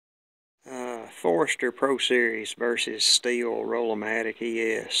Forester Pro Series versus Stihl Roll-O-Matic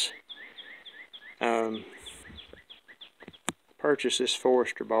ES. Purchased this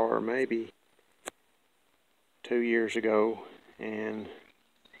Forester bar maybe 2 years ago, and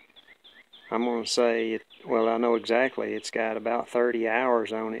I'm going to say, well, I know exactly, it's got about 30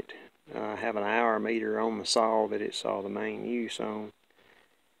 hours on it. I have an hour meter on the saw that it saw the main use on,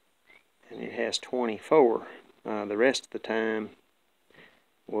 and it has 24. The rest of the time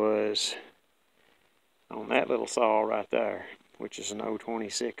was on that little saw right there, which is an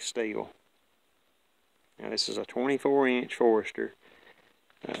 026 Stihl. Now this is a 24-inch Forester,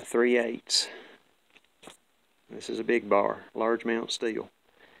 3/8. This is a big bar, large mount Stihl.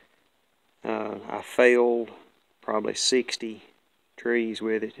 I failed probably 60 trees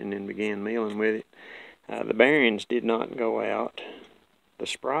with it and then began milling with it. The bearings did not go out. The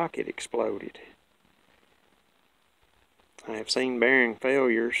sprocket exploded. I have seen bearing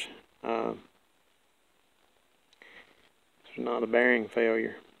failures. It's not a bearing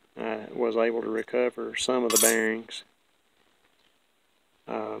failure. I was able to recover some of the bearings.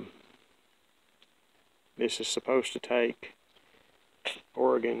 This is supposed to take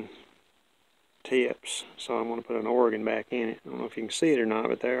Oregon tips, so I'm going to put an Oregon back in it. I don't know if you can see it or not,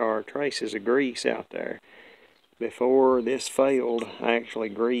 but there are traces of grease out there. Before this failed, I actually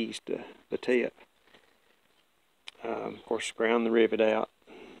greased the tip. Of course, ground the rivet out,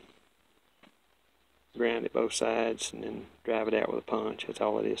 ground it both sides, and then drive it out with a punch. That's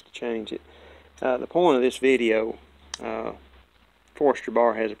all it is to change it. The point of this video, Forester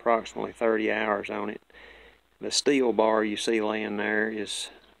bar has approximately 30 hours on it. The Stihl bar you see laying there is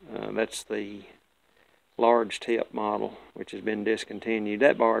that's the large tip model, which has been discontinued.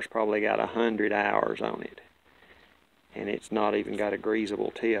 That bar's probably got 100 hours on it, and it's not even got a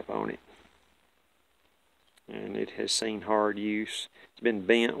greasable tip on it. And it has seen hard use. It's been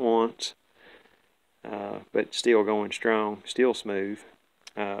bent once, but still going strong, still smooth.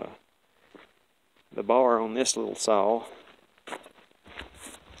 The bar on this little saw,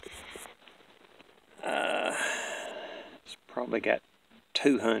 it's probably got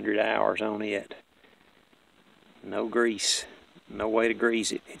 200 hours on it. No grease, no way to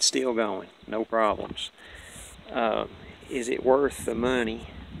grease it. It's still going, no problems. Is it worth the money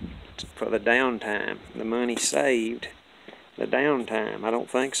for the downtime? The money saved, the downtime? I don't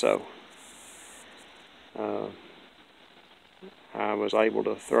think so. I was able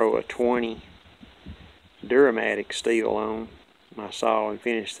to throw a 20 Duramatic Stihl on my saw and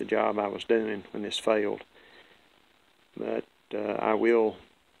finish the job I was doing when this failed. But I will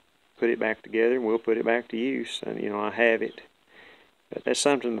put it back together, and we'll put it back to use. And, you know, I have it. But that's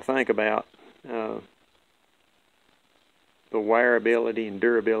something to think about. The wearability and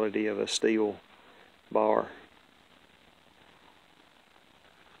durability of a Stihl bar.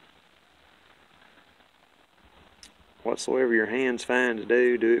 Whatsoever your hands find to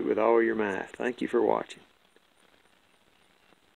do, do it with all your might. Thank you for watching.